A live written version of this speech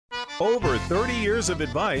Over 30 years of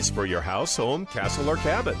advice for your house, home, castle, or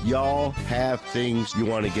cabin. Y'all have things you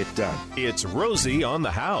want to get done. It's Rosie on the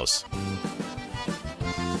House.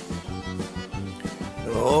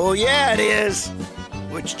 Oh, yeah, it is.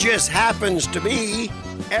 Which just happens to be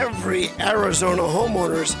every Arizona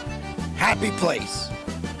homeowner's happy place.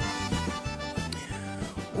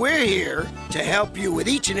 We're here to help you with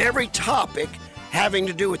each and every topic having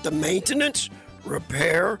to do with the maintenance,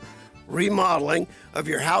 repair, remodeling of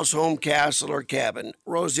your house, home, castle, or cabin.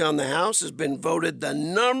 Rosie on the House has been voted the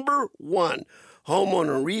 #1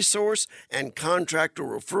 homeowner resource and contractor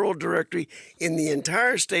referral directory in the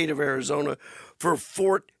entire state of Arizona for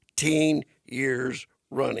 14 years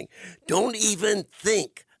running. Don't even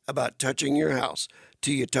think about touching your house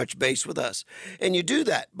till you touch base with us. And you do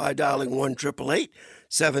that by dialing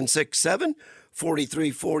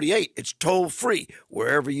 1-888-767-4348. It's toll free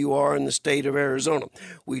wherever you are in the state of Arizona.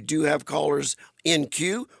 We do have callers in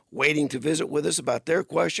queue waiting to visit with us about their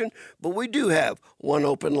question, but we do have one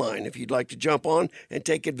open line if you'd like to jump on and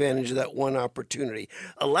take advantage of that one opportunity.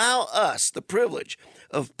 Allow us the privilege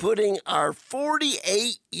of putting our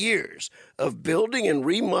 48 years of building and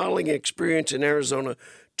remodeling experience in Arizona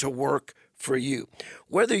to work for you.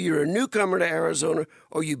 Whether you're a newcomer to Arizona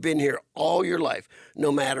or you've been here all your life,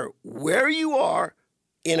 no matter where you are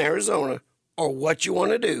in Arizona or what you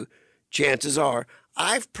want to do, chances are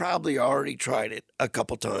I've probably already tried it a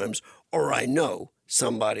couple times, or I know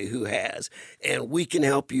somebody who has, and we can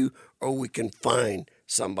help you, or we can find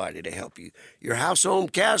somebody to help you. Your house, home,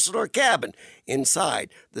 castle, or cabin inside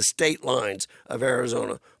the state lines of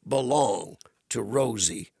Arizona belong to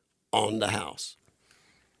Rosie on the House.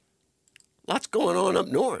 Lots going on up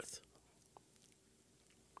north.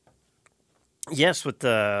 Yes, with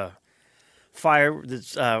the fire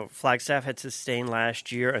that Flagstaff had sustained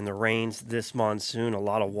last year and the rains this monsoon, a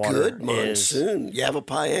lot of water. Good monsoon.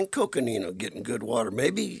 Yavapai and Coconino getting good water.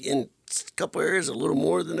 Maybe in a couple areas a little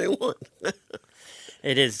more than they want.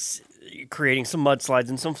 It is creating some mudslides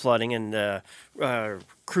and some flooding, and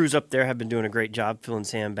crews up there have been doing a great job filling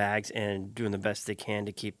sandbags and doing the best they can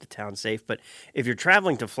to keep the town safe. But if you're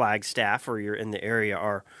traveling to Flagstaff or you're in the area,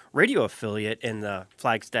 our radio affiliate in the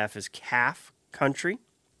Flagstaff is CAF Country,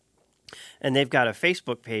 and they've got a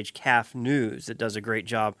Facebook page, CAF News, that does a great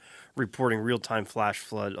job reporting real-time flash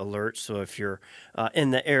flood alerts. So if you're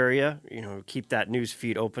in the area, keep that news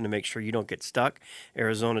feed open to make sure you don't get stuck.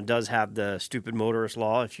 Arizona does have the stupid motorist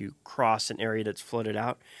law. If you cross an area that's flooded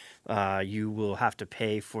out, you will have to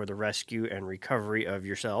pay for the rescue and recovery of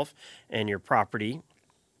yourself and your property.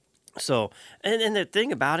 So, and the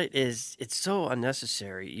thing about it is it's so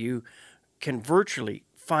unnecessary. You can virtually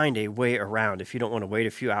find a way around if you don't want to wait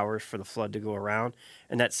a few hours for the flood to go around.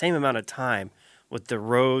 And that same amount of time with the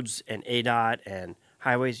roads and ADOT and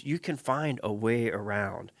highways, you can find a way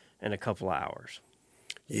around in a couple of hours.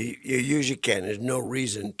 You usually can. There's no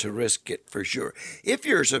reason to risk it for sure. If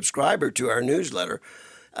you're a subscriber to our newsletter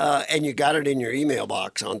and you got it in your email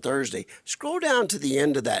box on Thursday, scroll down to the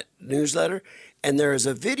end of that newsletter and there is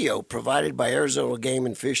a video provided by Arizona Game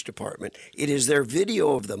and Fish Department. It is their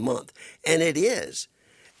video of the month, and it is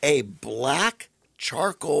a black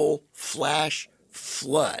charcoal flash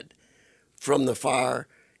flood from the fire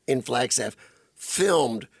in Flagstaff,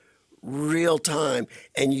 filmed real time,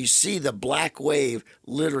 and you see the black wave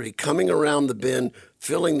literally coming around the bend,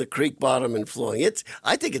 filling the creek bottom and flowing.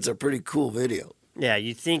 I think it's a pretty cool video. Yeah,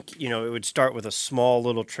 you think, it would start with a small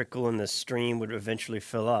little trickle and the stream would eventually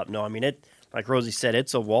fill up. No, I mean, like Rosie said,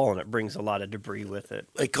 it's a wall and it brings a lot of debris with it.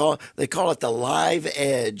 They call it the live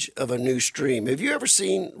edge of a new stream. Have you ever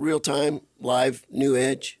seen real-time live new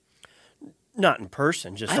edge? Not in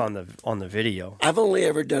person, just on the video. I've only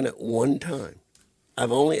ever done it one time.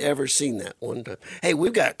 I've only ever seen that one time. Hey,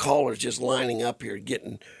 we've got callers just lining up here,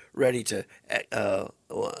 getting ready to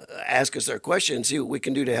ask us their question and see what we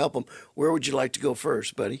can do to help them. Where would you like to go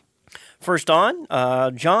first, buddy? First on,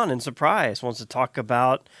 John in Surprise wants to talk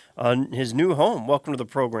about his new home. Welcome to the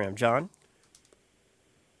program, John.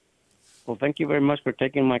 Well, thank you very much for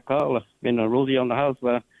taking my call. I've been a Rosie on the House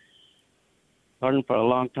partner for a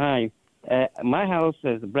long time. My house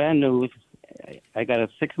is brand new. I got a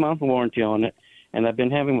 6-month warranty on it, and I've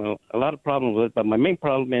been having a lot of problems with it. But my main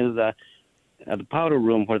problem is the powder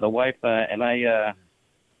room where the wife and I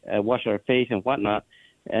wash our face and whatnot.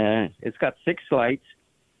 It's got 6 light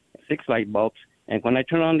bulbs, and when I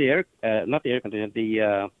turn on the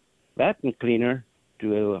vacuum cleaner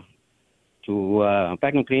to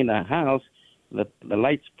vacuum clean the house, the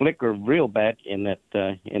lights flicker real bad in that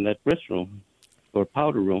restroom or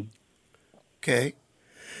powder room. Okay.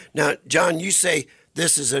 Now, John, you say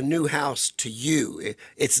this is a new house to you.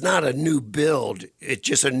 It's not a new build. It's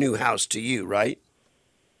just a new house to you, right?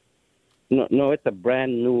 No, it's a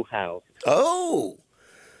brand new house. Oh,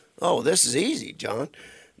 this is easy, John.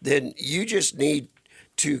 Then you just need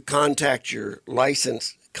to contact your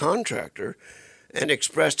licensed contractor and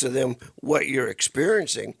express to them what you're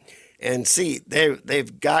experiencing, and see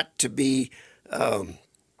they've got to be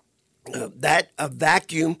that a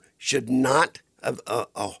vacuum should not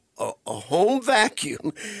a home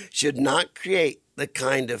vacuum should not create the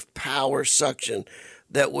kind of power suction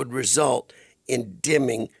that would result in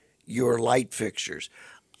dimming your light fixtures.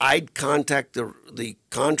 I'd contact the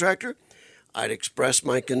contractor. I'd express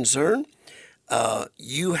my concern.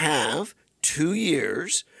 You have 2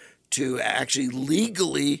 years to actually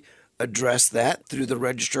legally address that through the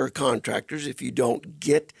Register of Contractors if you don't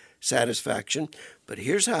get satisfaction. But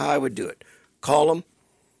here's how I would do it. Call them,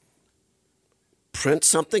 print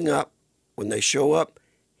something up. When they show up,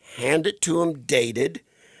 hand it to them dated.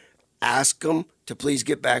 Ask them to please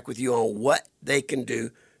get back with you on what they can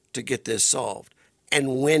do to get this solved.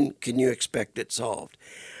 And when can you expect it solved?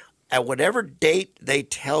 At whatever date they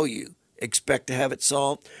tell you, expect to have it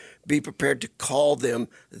solved, be prepared to call them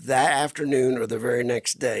that afternoon or the very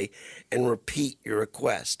next day and repeat your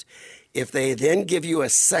request. If they then give you a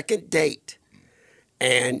second date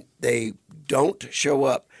and they don't show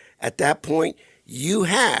up, at that point, you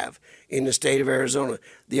have, in the state of Arizona,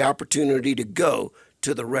 the opportunity to go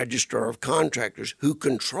to the Registrar of Contractors, who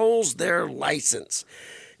controls their license.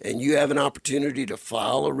 And you have an opportunity to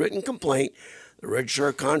file a written complaint. The Registrar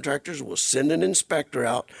of Contractors will send an inspector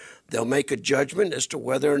out. They'll make a judgment as to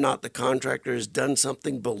whether or not the contractor has done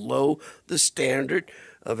something below the standard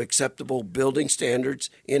of acceptable building standards,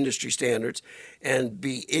 industry standards, and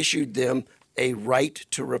be issued them a right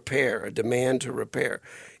to repair, a demand to repair.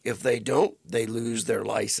 If they don't, they lose their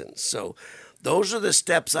license. So those are the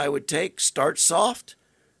steps I would take. Start soft,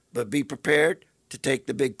 but be prepared to take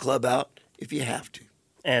the big club out if you have to.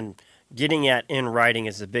 And getting it in writing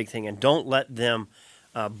is a big thing. And don't let them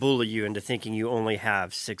bully you into thinking you only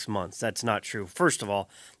have 6 months. That's not true. First of all,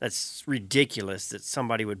 that's ridiculous that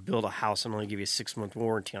somebody would build a house and only give you a 6-month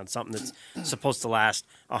warranty on something that's supposed to last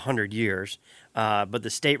 100 years. But the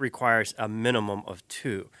state requires a minimum of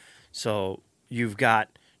 2. So you've got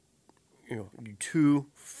 2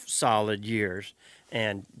 solid years,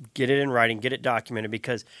 and get it in writing, get it documented,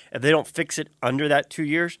 because if they don't fix it under that 2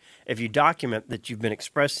 years, if you document that you've been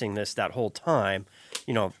expressing this that whole time,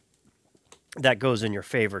 that goes in your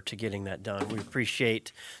favor to getting that done. We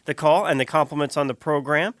appreciate the call and the compliments on the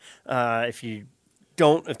program. If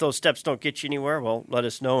those steps don't get you anywhere, well, let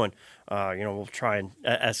us know, and we'll try and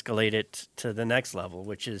escalate it to the next level,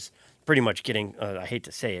 which is pretty much getting, I hate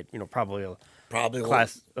to say it, probably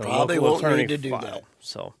won't need to do that.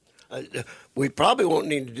 So we probably won't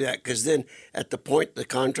need to do that, because then at the point the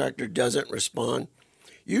contractor doesn't respond,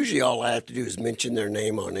 usually all I have to do is mention their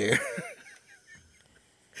name on air.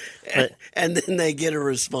 and then they get a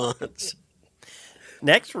response.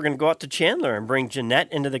 Next, we're going to go out to Chandler and bring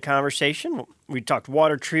Jeanette into the conversation. We talked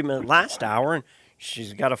water treatment last hour, and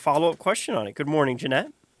she's got a follow-up question on it. Good morning,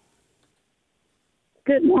 Jeanette.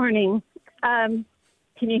 Good morning. Can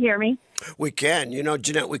you hear me? We can.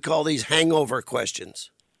 Jeanette, we call these hangover questions.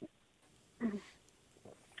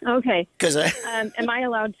 Okay. Am I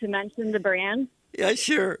allowed to mention the brand? Yeah,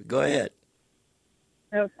 sure. Go ahead.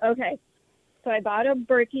 Oh, okay. So I bought a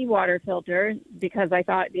Berkey water filter because I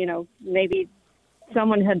thought, maybe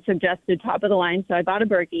someone had suggested top of the line. So I bought a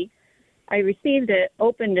Berkey. I received it,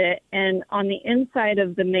 opened it, and on the inside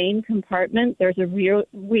of the main compartment, there's a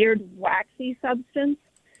weird waxy substance.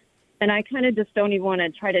 And I kind of just don't even want to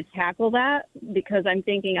try to tackle that, because I'm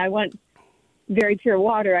thinking I want very pure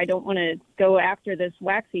water. I don't want to go after this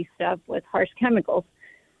waxy stuff with harsh chemicals.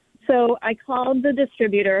 So I called the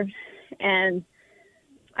distributor and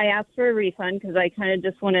I asked for a refund because I kind of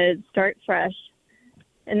just want to start fresh.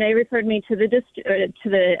 And they referred me to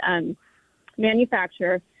the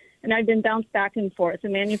manufacturer, and I've been bounced back and forth. The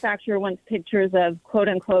manufacturer wants pictures of, quote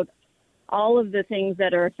unquote, all of the things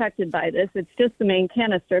that are affected by this. It's just the main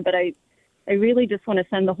canister, but I really just want to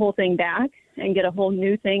send the whole thing back and get a whole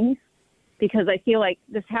new thing, because I feel like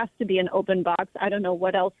this has to be an open box. I don't know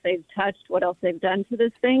what else they've touched, what else they've done to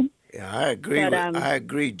this thing. Yeah, I agree. I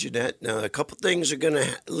agree, Jeanette. Now, a couple things are going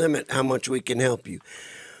to limit how much we can help you,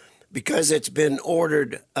 because it's been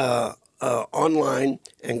ordered online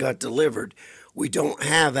and got delivered. We don't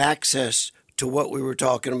have access to what we were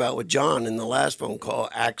talking about with John in the last phone call,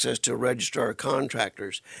 access to Registrar of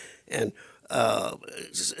Contractors. And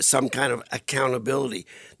some kind of accountability.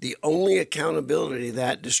 The only accountability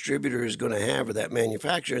that distributor is going to have, or that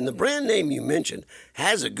manufacturer, and the brand name you mentioned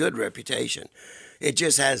has a good reputation. It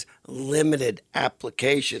just has limited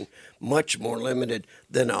application, much more limited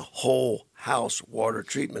than a whole house water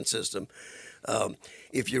treatment system.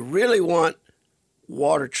 If you really want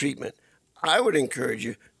water treatment, I would encourage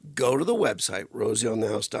you, go to the website,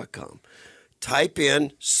 rosieonthehouse.com. Type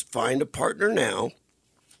in, find a partner now,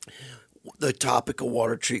 the topic of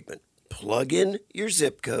water treatment. Plug in your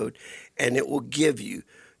zip code, and it will give you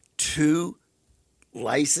 2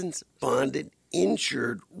 licensed, bonded,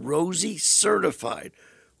 insured, Rosie certified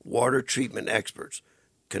water treatment experts,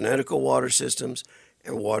 Connecticut Water Systems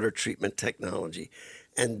and Water Treatment Technology.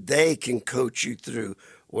 And they can coach you through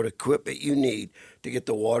what equipment you need to get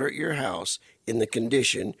the water at your house in the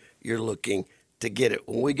condition you're looking to get it.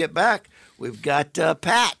 When we get back, we've got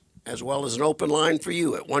Pat, as well as an open line for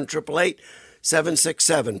you at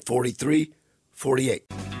 1-888-767-4348.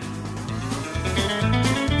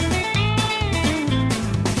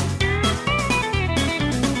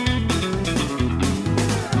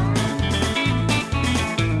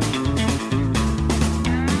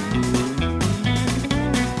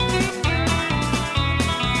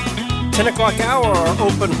 O'clock hour, our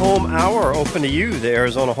open home hour, open to you, the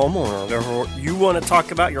Arizona homeowner. Therefore, you want to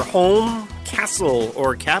talk about your home, castle,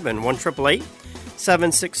 or cabin,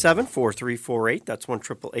 1-888-767-4348. That's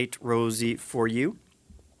 1-888-ROSIE for you.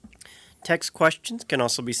 Text questions can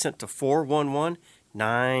also be sent to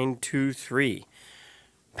 411-923.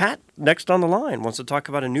 Pat, next on the line, wants to talk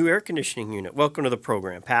about a new air conditioning unit. Welcome to the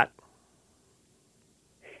program, Pat.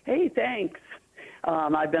 Hey, thanks.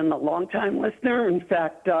 I've been a long-time listener. In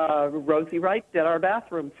fact, Rosie Wright did our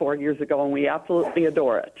bathroom 4 years ago, and we absolutely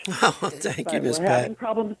adore it. Oh, thank you, Miss Pat. We're having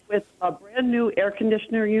problems with a brand-new air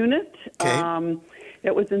conditioner unit. Okay.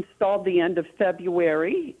 It was installed the end of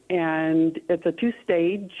February, and it's a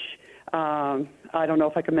 2-stage. I don't know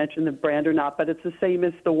if I can mention the brand or not, but it's the same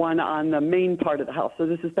as the one on the main part of the house. So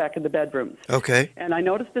this is back in the bedrooms. Okay. And I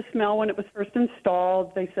noticed the smell when it was first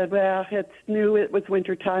installed. They said, well, it's new. It was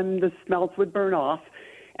wintertime. The smells would burn off.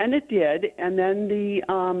 And it did. And then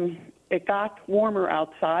it got warmer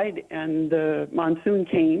outside, and the monsoon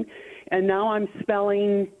came. And now I'm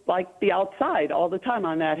smelling like the outside all the time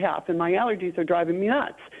on that half. And my allergies are driving me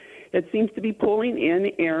nuts. It seems to be pulling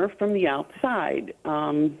in air from the outside.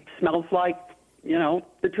 Smells like,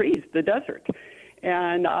 the trees, the desert.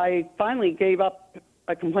 And I finally gave up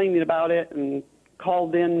complaining about it and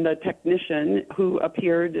called in the technician who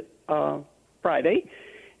appeared Friday.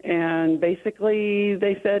 And basically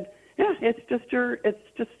they said, yeah, it's just your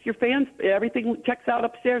fans. Everything checks out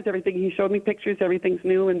upstairs. Everything. He showed me pictures. Everything's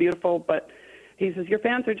new and beautiful. But he says, your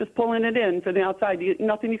fans are just pulling it in from the outside.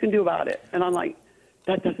 Nothing you can do about it. And I'm like,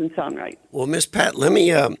 that doesn't sound right. Well, Miss Pat, let me,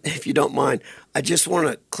 if you don't mind, I just want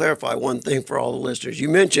to clarify one thing for all the listeners. You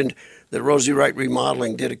mentioned that Rosie Wright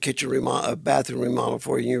Remodeling did a bathroom remodel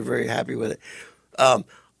for you, and you were very happy with it.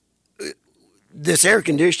 This air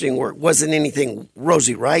conditioning work wasn't anything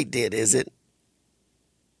Rosie Wright did, is it?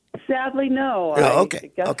 Sadly, no. Oh,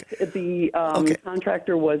 okay. I guess the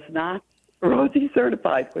contractor was not Rosie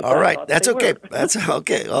certified. All right, that's okay. That's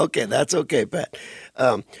okay. Okay, that's okay, Pat.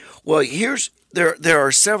 Well, there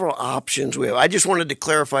are several options we have. I just wanted to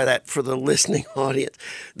clarify that for the listening audience,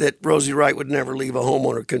 that Rosie Wright would never leave a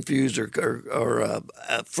homeowner confused or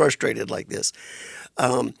frustrated like this.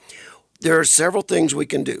 There are several things we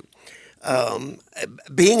can do.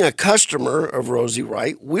 Being a customer of Rosie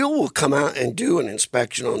Wright, we will come out and do an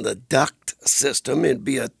inspection on the duct system and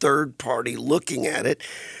be a third party looking at it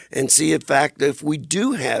and see, in fact, if we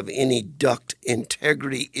do have any duct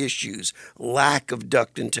integrity issues, lack of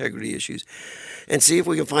duct integrity issues, and see if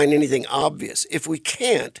we can find anything obvious. If we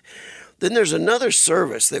can't, then there's another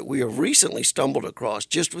service that we have recently stumbled across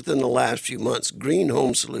just within the last few months, Green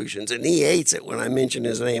Home Solutions, and he hates it when I mention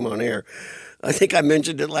his name on air. I think I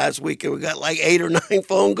mentioned it last week, and we got like 8 or 9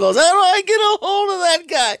 phone calls. How do I get a hold of that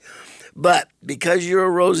guy? But because you're a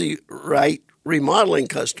Rosie Wright remodeling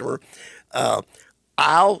customer,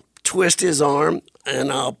 I'll twist his arm,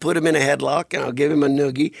 and I'll put him in a headlock, and I'll give him a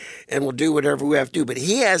noogie, and we'll do whatever we have to do. But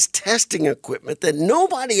he has testing equipment that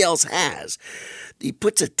nobody else has. He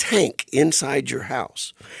puts a tank inside your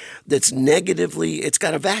house that's it's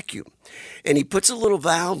got a vacuum. And he puts a little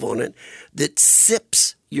valve on it that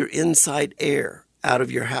sips your inside air out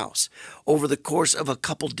of your house over the course of a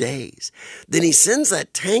couple days. Then he sends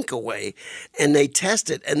that tank away, and they test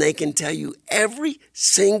it, and they can tell you every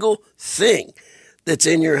single thing that's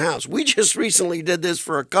in your house. We just recently did this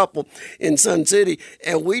for a couple in Sun City,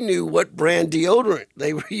 and we knew what brand deodorant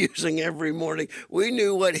they were using every morning. We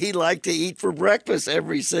knew what he liked to eat for breakfast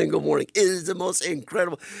every single morning. It is the most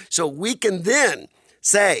incredible. So we can then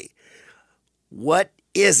say, what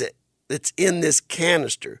is it that's in this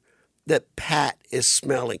canister that Pat is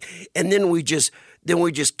smelling? And then we just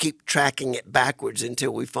keep tracking it backwards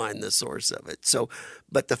until we find the source of it. So,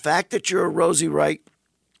 but the fact that you're a Rosie Wright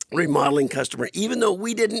remodeling customer, even though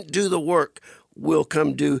we didn't do the work, we'll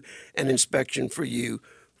come do an inspection for you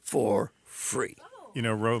for free. You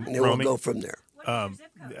know, And then we'll Romy, go from there.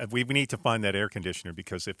 we need to find that air conditioner,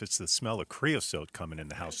 because if it's the smell of creosote coming in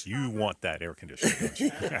the house, you want that air conditioner don't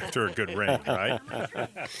you? After a good rain, right?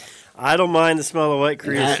 I don't mind the smell of wet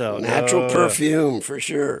creosote. Natural No. perfume for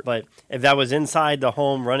sure. But if that was inside the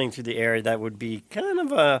home running through the air, that would be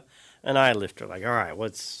kind of an eye lifter. Like, all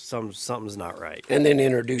right, something's not right. And then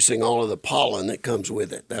introducing all of the pollen that comes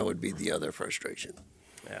with it. That would be the other frustration.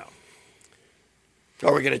 Yeah.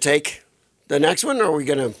 Are we going to take the next one, or are we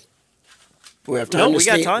going to? We have time. No, we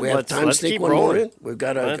got sneak, time. We have Let's time to sneak keep one more rolling. in. We've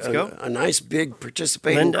got Let's go. a nice big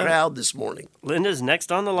participating Linda. crowd this morning. Linda's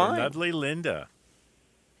next on the line. Lovely Linda.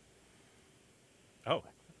 Oh,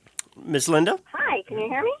 Miss Linda? Hi, can you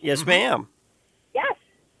hear me? Yes, ma'am. Yes.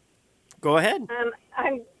 Go ahead.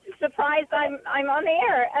 I'm surprised I'm on the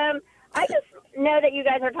air. I just know that you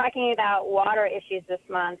guys are talking about water issues this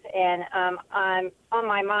month, and I'm on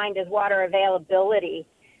my mind is water availability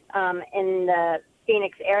in the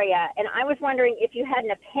Phoenix area. And I was wondering if you had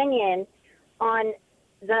an opinion on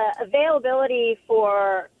the availability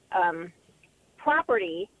for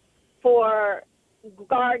property for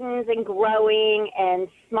gardens and growing and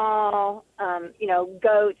small,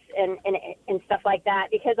 goats and stuff like that,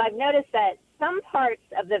 because I've noticed that some parts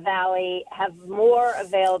of the valley have more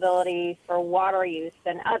availability for water use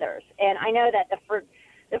than others. And I know that the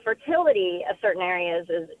fertility of certain areas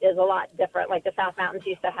is a lot different. Like the South Mountains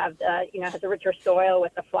used to have, has a richer soil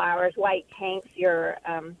with the flowers, white tanks, your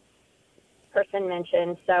person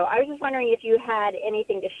mentioned. So I was just wondering if you had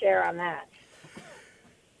anything to share on that.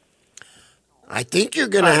 I think you're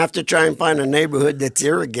going to have to try and find a neighborhood that's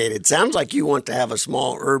irrigated. Sounds like you want to have a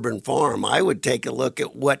small urban farm. I would take a look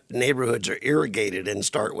at what neighborhoods are irrigated and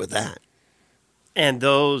start with that. And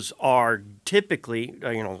those are typically,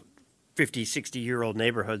 50, 60-year-old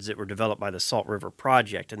neighborhoods that were developed by the Salt River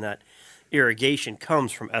Project. And that irrigation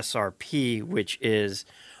comes from SRP, which is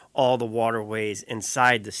all the waterways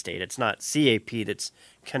inside the state. It's not CAP that's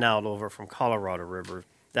canaled over from Colorado River.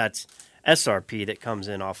 That's SRP that comes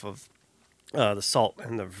in off of the Salt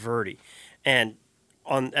and the Verde. And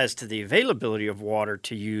as to the availability of water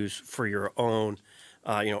to use for your own,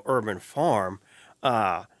 urban farm,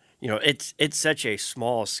 it's such a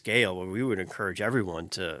small scale where we would encourage everyone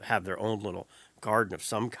to have their own little garden of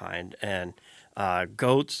some kind. And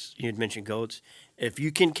goats, you'd mentioned goats, if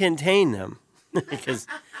you can contain them, because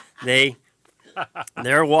they're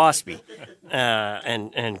waspy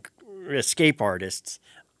and escape artists,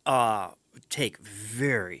 take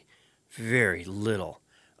very, very little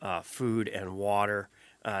food and water.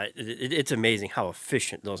 It's amazing how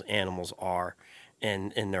efficient those animals are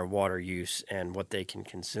in their water use and what they can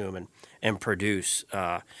consume and produce.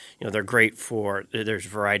 They're great there's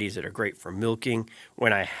varieties that are great for milking.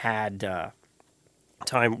 When I had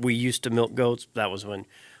time, we used to milk goats. That was when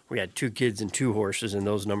we had 2 kids and 2 horses, and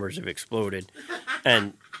those numbers have exploded.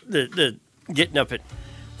 And the getting up at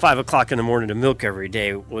 5 o'clock in the morning to milk every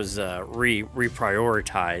day was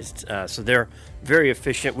reprioritized. So they're very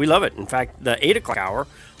efficient. We love it. In fact, the 8 o'clock hour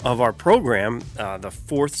of our program, the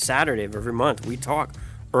 4th Saturday of every month, we talk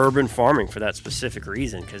urban farming for that specific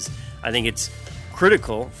reason, because I think it's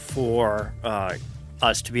critical for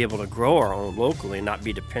us to be able to grow our own locally and not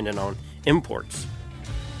be dependent on imports.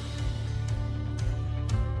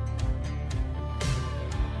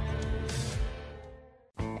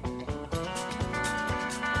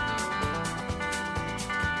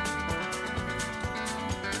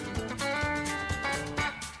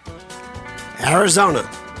 Arizona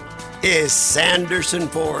is Sanderson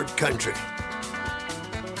Ford country.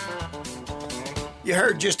 You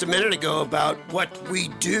heard just a minute ago about what we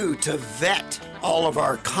do to vet all of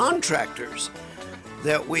our contractors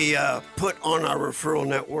that we put on our referral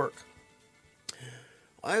network.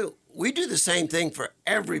 We do the same thing for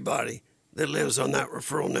everybody that lives on that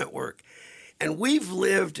referral network. And we've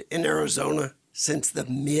lived in Arizona since the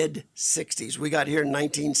mid-'60s. We got here in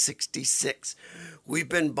 1966. We've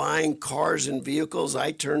been buying cars and vehicles.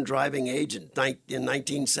 I turned driving age in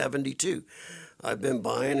 1972. I've been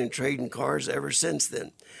buying and trading cars ever since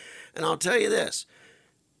then. And I'll tell you this,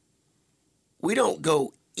 we don't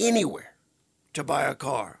go anywhere to buy a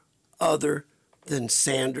car other than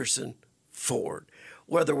Sanderson Ford.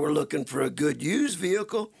 Whether we're looking for a good used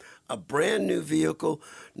vehicle, a brand new vehicle,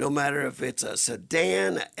 no matter if it's a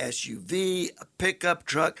sedan, a SUV, a pickup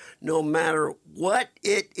truck, no matter what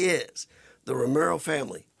it is, the Romero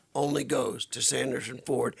family only goes to Sanderson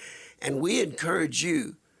Ford. And we encourage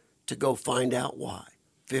you to go find out why.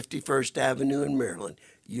 51st Avenue in Maryland.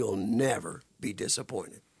 You'll never be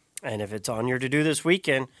disappointed. And if it's on your to-do this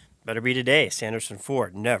weekend, better be today. Sanderson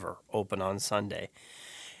Ford, never open on Sunday.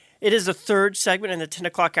 It is the third segment in the 10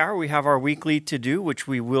 o'clock hour. We have our weekly to-do, which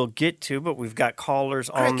we will get to, but we've got callers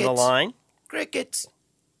on the line. Crickets.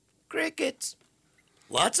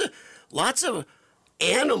 Lots of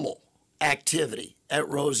animal activity at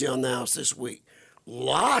Rosie on the House this week.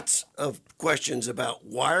 Lots of questions about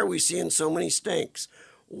why are we seeing so many snakes?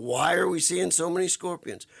 Why are we seeing so many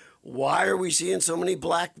scorpions? Why are we seeing so many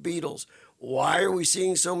black beetles? Why are we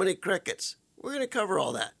seeing so many crickets? We're going to cover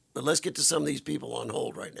all that. But let's get to some of these people on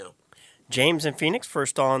hold right now. James in Phoenix,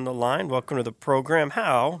 first on the line. Welcome to the program.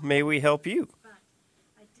 How may we help you?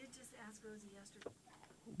 I did just ask Rosie yesterday.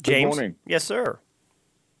 James? Good morning. Yes, sir.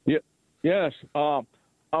 Yes.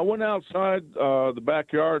 I went outside the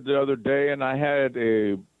backyard the other day, and I had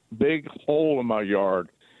a big hole in my yard.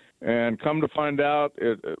 And come to find out,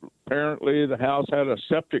 apparently the house had a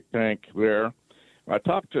septic tank there. I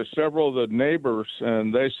talked to several of the neighbors,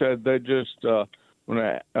 and they said they just filled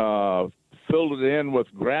it in with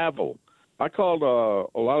gravel. I called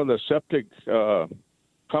a lot of the septic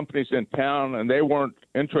companies in town, and they weren't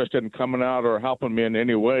interested in coming out or helping me in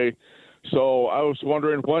any way. So I was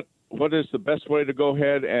wondering what is the best way to go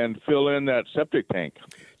ahead and fill in that septic tank?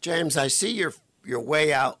 James, I see you're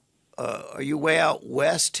way out. Are you way out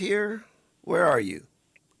west here? Where are you?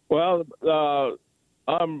 Well,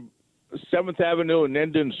 I'm 7th Avenue and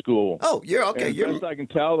Indian School. Oh, you're okay. And best I can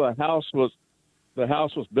tell, the house was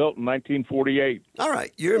built in 1948. All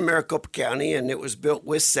right. You're in Maricopa County, and it was built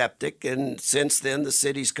with septic. And since then, the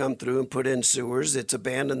city's come through and put in sewers. It's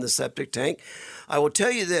abandoned the septic tank. I will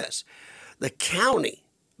tell you this. The county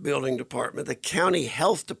building department, the county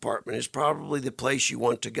health department is probably the place you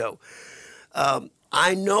want to go.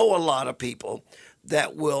 I know a lot of people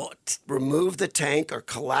that will remove the tank or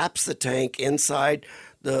collapse the tank inside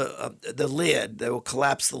the lid. They will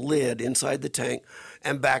collapse the lid inside the tank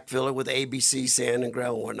and backfill it with ABC, sand, and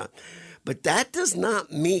gravel and whatnot. But that does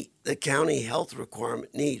not meet the county health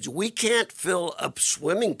requirement needs. We can't fill a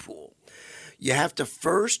swimming pool. You have to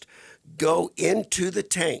first go into the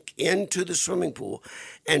tank, into the swimming pool,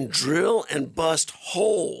 and drill and bust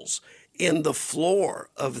holes in the floor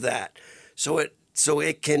of that so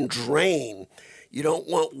it can drain. You don't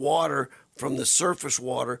want water from the surface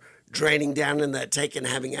water draining down in that tank and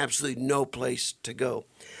having absolutely no place to go.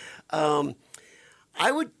 I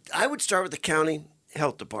would start with the county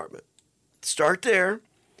health department. Start there.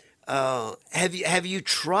 Have you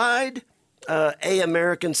tried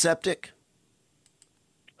American Septic?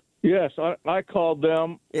 Yes, I called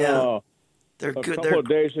them. Yeah, they're good. A couple of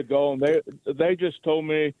days ago, and they just told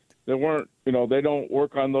me they weren't. They don't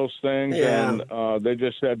work on those things, and they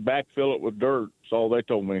just said backfill it with dirt. That's all they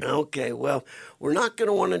told me. Okay, well, we're not going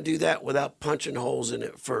to want to do that without punching holes in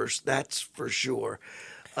it first. That's for sure.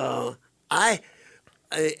 At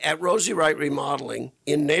Rosie Wright Remodeling,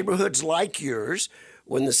 in neighborhoods like yours,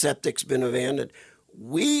 when the septic's been abandoned,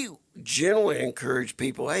 we generally encourage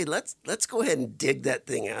people, hey, let's go ahead and dig that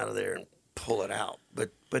thing out of there and pull it out.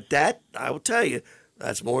 But that, I will tell you,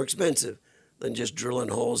 that's more expensive than just drilling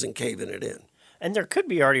holes and caving it in. And there could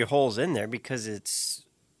be already holes in there because it's,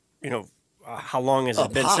 how long has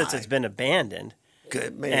it been since it's been abandoned?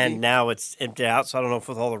 Good, maybe. And now it's emptied out, so I don't know if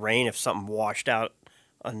with all the rain, if something washed out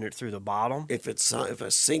through the bottom. If a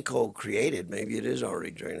sinkhole created, maybe it is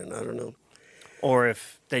already draining. I don't know. Or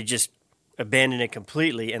if they just abandoned it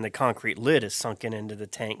completely and the concrete lid is sunken into the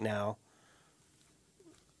tank now.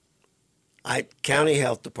 County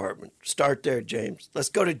Health Department. Start there, James. Let's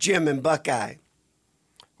go to Jim in Buckeye.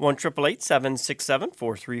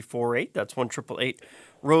 1-888-767-4348. That's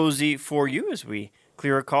 1-888-ROSIE for you as we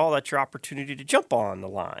clear a call. That's your opportunity to jump on the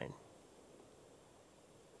line.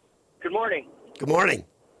 Good morning. Good morning.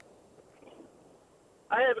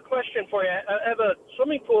 I have a question for you. I have a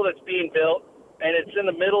swimming pool that's being built, and it's in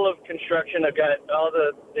the middle of construction. I've got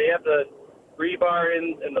they have the rebar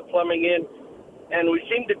in and the plumbing in, and we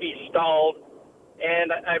seem to be stalled.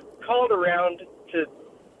 And I've called around to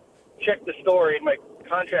check the story, and my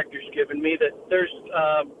contractor's given me that there's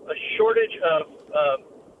a shortage of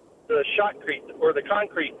the shotcrete or the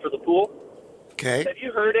concrete for the pool. Okay. Have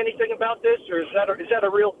you heard anything about this, or is that a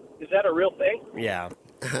real thing? Yeah.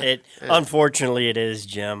 Unfortunately it is,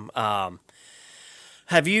 Jim.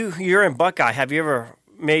 You're in Buckeye. Have you ever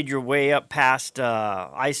made your way up past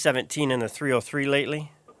I-17 and the 303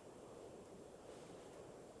 lately?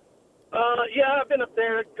 Yeah, I've been up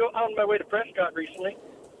there on my way to Prescott recently.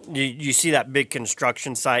 You see that big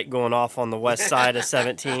construction site going off on the west side of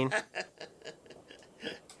 17?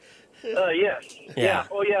 Yes. Yeah.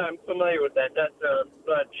 Oh, yeah, I'm familiar with that. That's a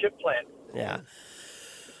chip plant. Yeah.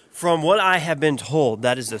 From what I have been told,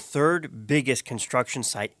 that is the third biggest construction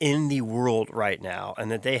site in the world right now,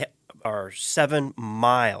 and that they are 7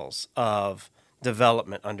 miles of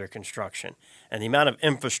development under construction. And the amount of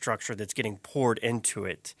infrastructure that's getting poured into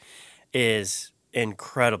it is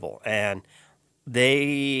incredible. And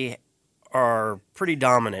they are pretty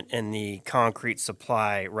dominant in the concrete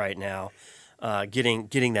supply right now,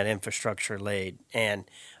 getting that infrastructure laid. And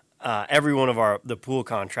every one of the pool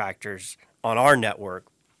contractors on our network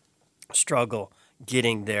struggle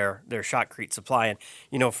getting their shotcrete supply.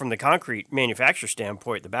 And, from the concrete manufacturer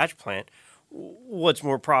standpoint, the batch plant, what's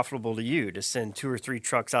more profitable to you, to send 2 or 3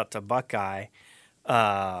 trucks out to Buckeye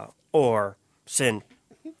or send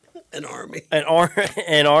an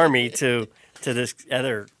army to this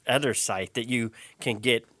other site that you can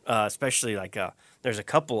get, especially like there's a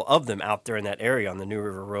couple of them out there in that area on the New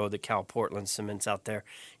River Road, the Cal Portland Cements out there.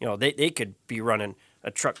 They could be running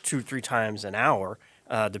a truck 2-3 times an hour,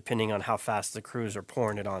 depending on how fast the crews are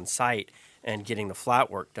pouring it on site and getting the flat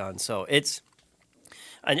work done. So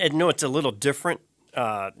I know it's a little different.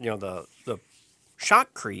 The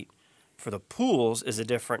shotcrete for the pools is a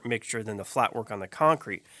different mixture than the flat work on the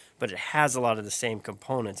concrete, but it has a lot of the same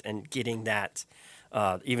components, and getting that,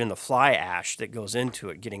 even the fly ash that goes into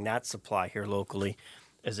it, getting that supply here locally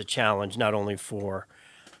is a challenge, not only for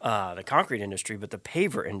the concrete industry, but the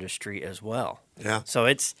paver industry as well. Yeah. So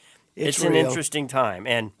it's an interesting time.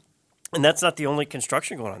 And that's not the only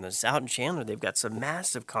construction going on. This out in Chandler, they've got some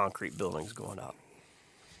massive concrete buildings going up.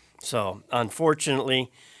 So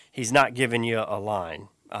unfortunately, he's not giving you a line.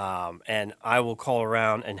 And I will call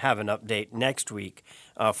around and have an update next week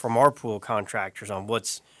from our pool contractors on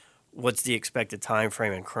what's the expected time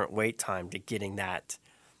frame and current wait time to getting that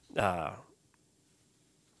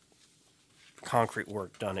concrete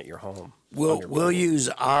work done at your home. We'll use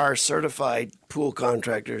our certified pool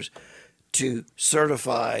contractors to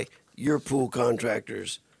certify your pool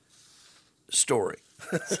contractor's story.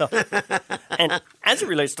 And as it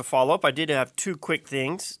relates to follow-up, I did have 2 quick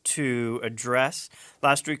things to address.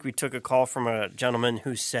 Last week we took a call from a gentleman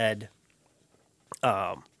who said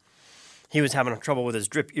he was having trouble with his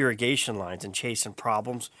drip irrigation lines and chasing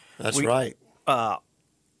problems. That's right.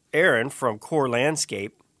 Aaron from Core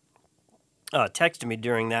Landscape texted me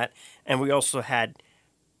during that, and we also had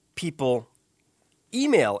people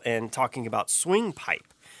email in talking about swing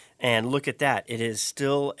pipe. And look at that. It is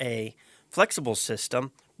still a flexible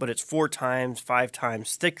system, but it's 4 times, 5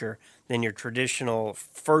 times thicker than your traditional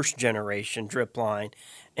first generation drip line,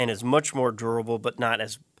 and is much more durable, but not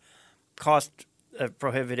as cost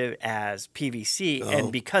prohibitive as PVC.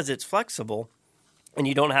 And because it's flexible, and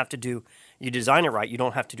you design it right, you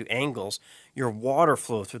don't have to do angles, your water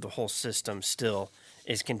flow through the whole system still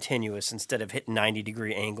is continuous instead of hitting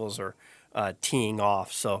 90-degree angles or teeing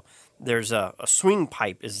off. So there's a swing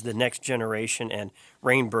pipe is the next generation, and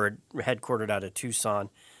Rainbird, headquartered out of Tucson,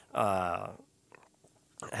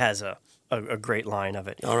 has a great line of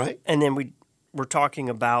it. All right. And then we're talking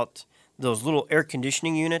about those little air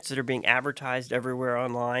conditioning units that are being advertised everywhere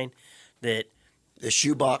online that the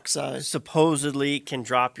shoebox size supposedly can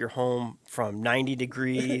drop your home from 90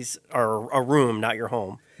 degrees, or a room, not your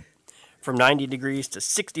home, from 90 degrees to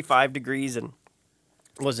 65 degrees, and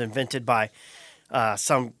was invented by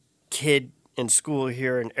some kid in school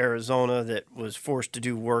here in Arizona that was forced to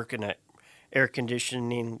do work in an air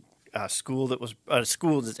conditioning school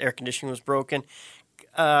that's air conditioning was broken.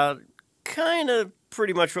 Kind of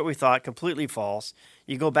pretty much what we thought, completely false.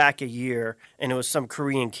 You go back a year, and it was some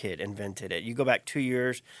Korean kid invented it. You go back 2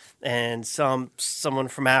 years, and someone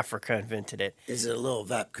from Africa invented it. Is it a little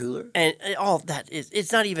vap cooler? And all that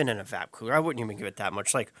it's not even in a vap cooler. I wouldn't even give it that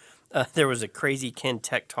much. Like there was a Crazy Ken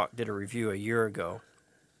Tech Talk did a review a year ago,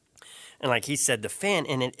 and like he said, the fan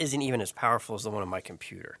in it isn't even as powerful as the one on my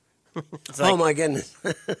computer. Oh my goodness!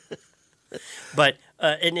 But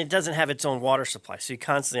and it doesn't have its own water supply, so you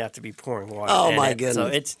constantly have to be pouring water. Oh in my it. goodness!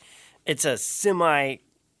 So it's a semi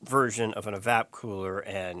version of an evap cooler,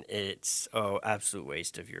 and it's absolute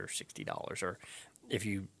waste of your $60. Or if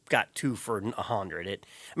you got 2 for $100,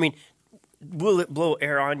 will it blow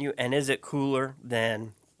air on you? And is it cooler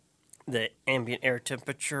than the ambient air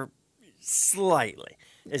temperature? Slightly.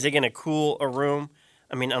 Is it going to cool a room?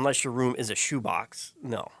 Unless your room is a shoebox,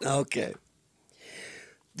 no. Okay.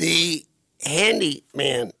 The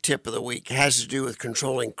handyman tip of the week has to do with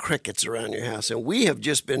controlling crickets around your house. And we have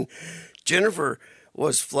just been, Jennifer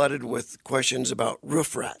was flooded with questions about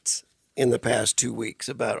roof rats in the past 2 weeks,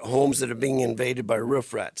 about homes that are being invaded by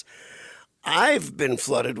roof rats. I've been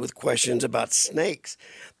flooded with questions about snakes.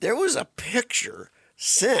 There was a picture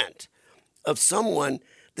sent of someone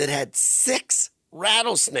that had 6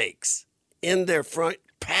 rattlesnakes in their front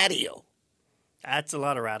patio. That's a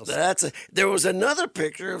lot of rattlesnakes. There was another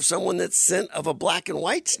picture of someone that sent of a black and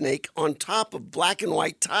white snake on top of black and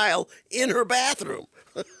white tile in her bathroom.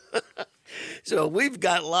 So we've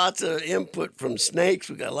got lots of input from snakes.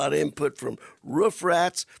 We've got a lot of input from roof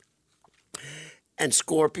rats and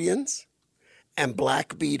scorpions and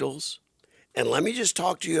black beetles. And let me just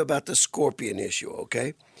talk to you about the scorpion issue,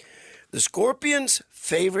 okay? The scorpion's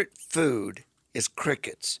favorite food is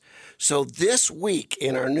crickets. So this week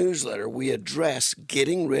in our newsletter, we address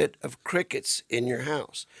getting rid of crickets in your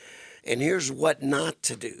house. And here's what not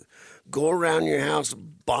to do. Go around your house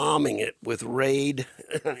bombing it with Raid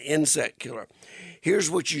insect killer. Here's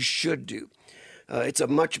what you should do. It's a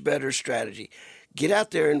much better strategy. Get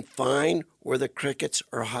out there and find where the crickets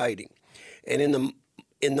are hiding. And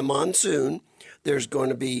in the monsoon, there's going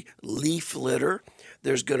to be leaf litter.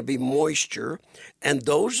 There's going to be moisture, and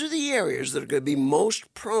those are the areas that are going to be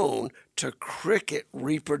most prone to cricket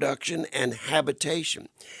reproduction and habitation.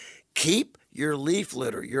 Keep your leaf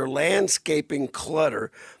litter, your landscaping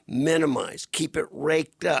clutter minimized. Keep it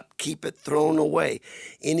raked up. Keep it thrown away.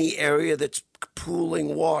 Any area that's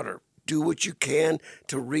pooling water, do what you can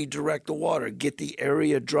to redirect the water. Get the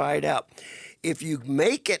area dried out. If you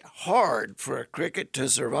make it hard for a cricket to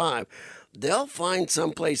survive, they'll find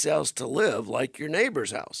someplace else to live, like your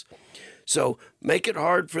neighbor's house. So make it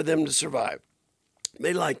hard for them to survive.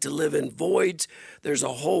 They like to live in voids. There's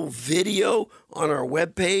a whole video on our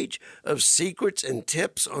webpage of secrets and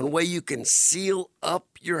tips on way you can seal up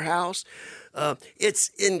your house. It's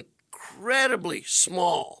incredibly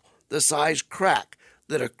small, the size crack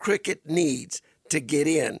that a cricket needs to get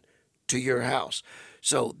in to your house.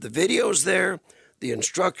 So the video's there, the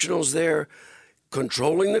instructional's there.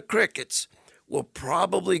 Controlling the crickets will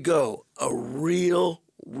probably go a real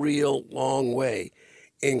long way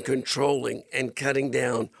in controlling and cutting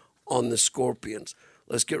down on the scorpions.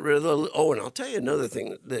 Let's get rid of the... Oh, and I'll tell you another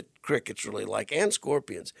thing that crickets really like, and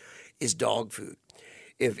scorpions, is dog food.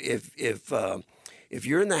 If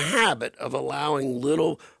you're in the habit of allowing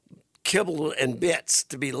little kibble and bits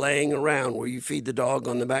to be laying around where you feed the dog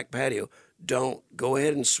on the back patio, don't. Go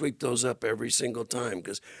ahead and sweep those up every single time,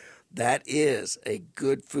 because that is a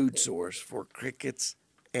good food source for crickets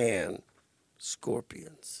and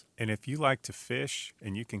scorpions. And if you like to fish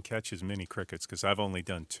and you can catch as many crickets, because I've only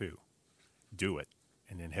done 2, do it.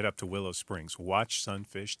 And then head up to Willow Springs. Watch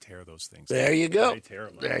sunfish tear those things. There you go. They tear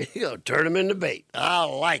them there you go. Turn them into bait. I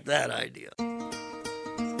like that idea.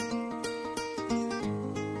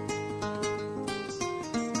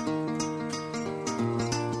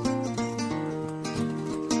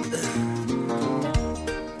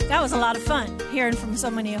 That was a lot of fun, hearing from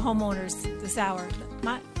so many homeowners this hour.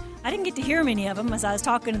 I didn't get to hear many of them as I was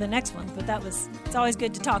talking to the next one, but it's always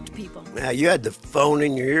good to talk to people. Now, you had the phone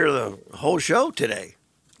in your ear the whole show today.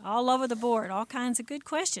 All over the board, all kinds of good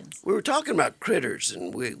questions. We were talking about critters,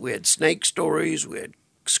 and we had snake stories, we had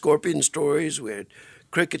scorpion stories, we had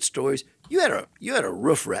cricket stories. You had a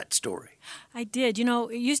roof rat story. I did. You know,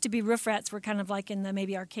 it used to be roof rats were kind of like in the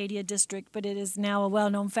maybe Arcadia district, but it is now a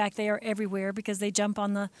well-known fact they are everywhere because they jump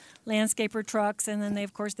on the landscaper trucks, and then they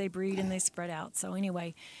breed and they spread out. So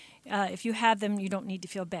anyway, if you have them, you don't need to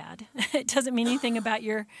feel bad. It doesn't mean anything about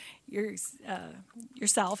yourself.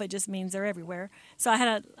 It just means they're everywhere. So I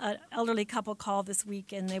had an elderly couple call this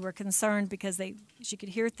week, and they were concerned because she could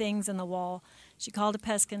hear things in the wall. She called a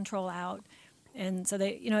pest control out. And so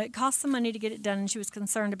it cost some money to get it done, and she was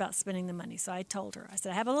concerned about spending the money. So I told her, I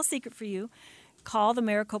said, I have a little secret for you. Call the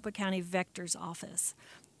Maricopa County Vector's office,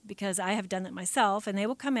 because I have done it myself, and they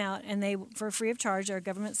will come out, and for free of charge, they're a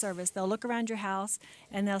government service. They'll look around your house,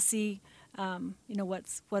 and they'll see,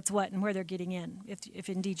 what's what and where they're getting in, if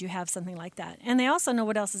indeed you have something like that. And they also know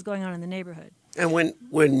what else is going on in the neighborhood. And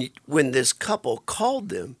when this couple called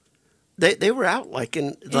them, They were out like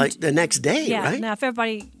the next day, yeah, right? Yeah. Now, if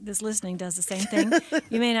everybody that's listening does the same thing,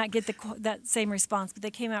 you may not get that same response. But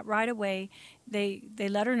they came out right away. They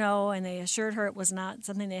let her know, and they assured her it was not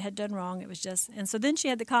something they had done wrong. It was just, and so then she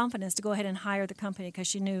had the confidence to go ahead and hire the company because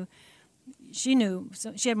she knew she knew,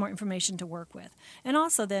 so she had more information to work with. And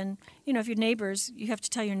also then, if your neighbors, you have to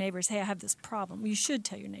tell your neighbors, hey, I have this problem. You should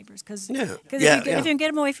tell your neighbors because if you get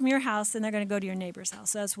them away from your house, then they're going to go to your neighbor's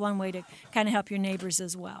house. So that's one way to kind of help your neighbors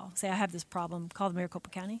as well. Say, I have this problem. Call the Maricopa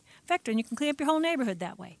County Vector, and you can clean up your whole neighborhood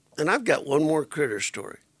that way. And I've got one more critter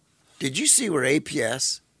story. Did you see where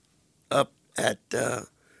APS up at the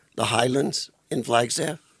Highlands in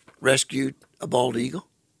Flagstaff rescued a bald eagle?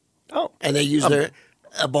 Oh. And they used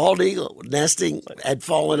a bald eagle nesting had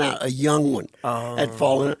fallen out, a young one had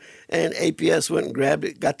fallen out, and APS went and grabbed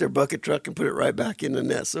it, got their bucket truck, and put it right back in the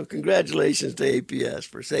nest. So congratulations to APS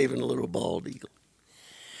for saving a little bald eagle.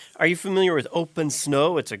 Are you familiar with Open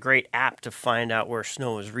Snow? It's a great app to find out where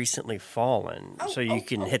snow has recently fallen, so you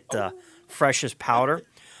can hit the freshest powder.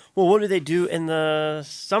 Well, what do they do in the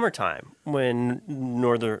summertime when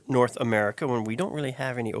North America, when we don't really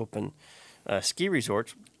have any open ski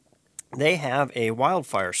resorts? They have a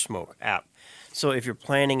wildfire smoke app. So if you're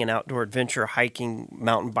planning an outdoor adventure, hiking,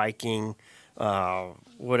 mountain biking,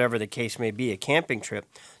 whatever the case may be, a camping trip,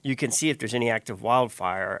 you can see if there's any active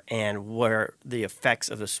wildfire and where the effects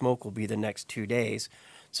of the smoke will be the next 2 days.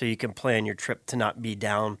 So you can plan your trip to not be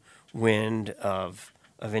downwind of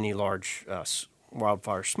any large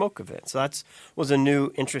wildfire smoke event. So that was a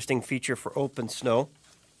new interesting feature for Open Snow.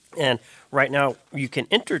 And right now you can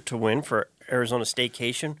enter to win for Arizona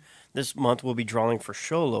Staycation. This month we'll be drawing for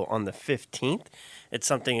Show Low on the 15th. It's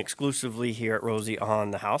something exclusively here at Rosie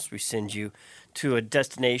on the House. We send you to a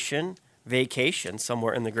destination vacation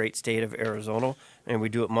somewhere in the great state of Arizona, and we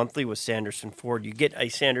do it monthly with Sanderson Ford. You get a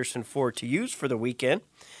Sanderson Ford to use for the weekend,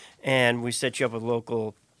 and we set you up with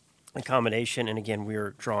local accommodation. And again, we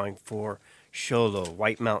are drawing for Show Low,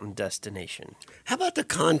 White Mountain destination. How about the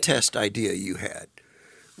contest idea you had?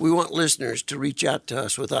 We want listeners to reach out to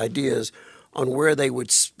us with ideas on where they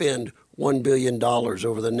would spend $1 billion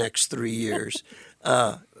over the next 3 years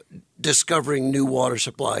discovering new water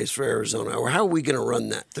supplies for Arizona. Or how are we going to run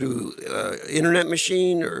that? Through internet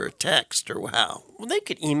machine or text or how? Well, they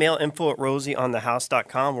could email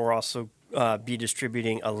info@rosieonthehouse.com. We'll also be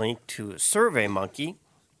distributing a link to SurveyMonkey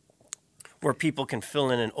where people can fill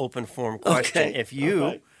in an open form question. Okay. If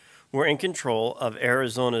you were in control of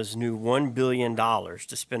Arizona's new $1 billion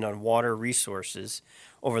to spend on water resources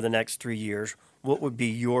over the next 3 years, what would be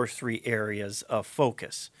your 3 areas of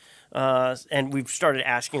focus? And we've started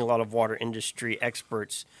asking a lot of water industry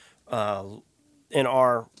experts in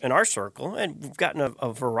our circle, and we've gotten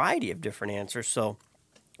a variety of different answers. So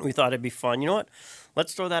we thought it'd be fun. You know what?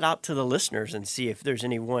 Let's throw that out to the listeners and see if there's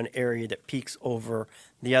any one area that peaks over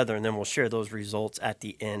the other, and then we'll share those results at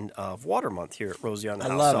the end of Water Month here at Rosie on the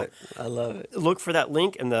House. I love it. Look for that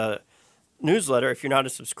link in the newsletter. If you're not a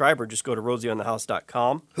subscriber, just go to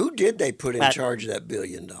rosieonthehouse.com. Who did they put in charge of that $1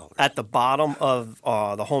 billion? At the bottom of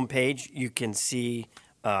the homepage, you can see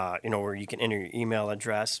where you can enter your email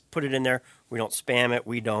address. Put it in there. We don't spam it.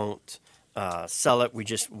 We don't sell it. We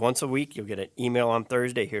just, once a week, you'll get an email on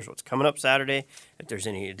Thursday. Here's what's coming up Saturday. If there's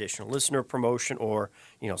any additional listener promotion or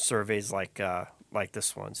surveys like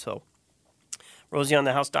this one. So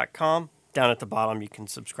rosieonthehouse.com. Down at the bottom, you can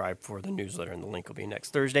subscribe for the newsletter, and the link will be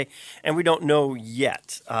next Thursday. And we don't know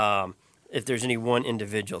yet if there's any one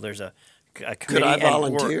individual. There's a committee. Could I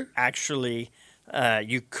volunteer? Actually,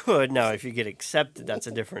 you could. Now, if you get accepted, that's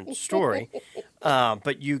a different story.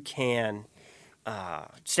 But you can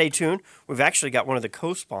stay tuned. We've actually got one of the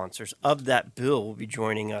co-sponsors of that bill will be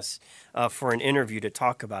joining us for an interview to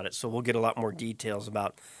talk about it. So we'll get a lot more details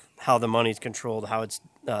about how the money's controlled, how it's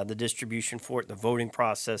the distribution for it, the voting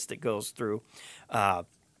process that goes through, how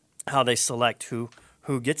they select who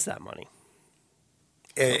gets that money.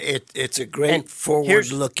 It's a great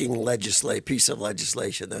forward-looking piece of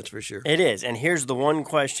legislation, that's for sure. It is, and here's the one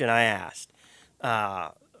question I asked.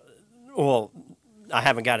 Well, I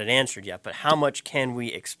haven't got it answered yet, but how much can we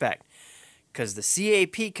expect? Because the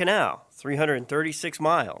CAP Canal, 336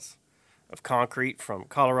 miles of concrete from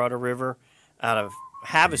Colorado River out of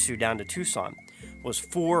Havasu down to Tucson, was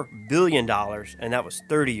 $4 billion, and that was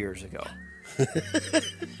 30 years ago.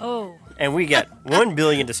 Oh. And we got $1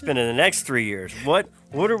 billion to spend in the next 3 years. What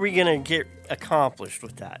are we going to get accomplished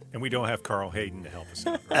with that? And we don't have Carl Hayden to help us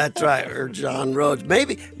out. That's right, or John Rhodes.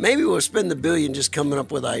 Maybe we'll spend the $1 billion just coming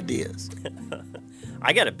up with ideas.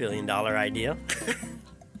 I got a $1 billion idea.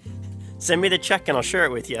 Send me the check and I'll share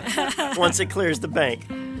it with you once it clears the bank.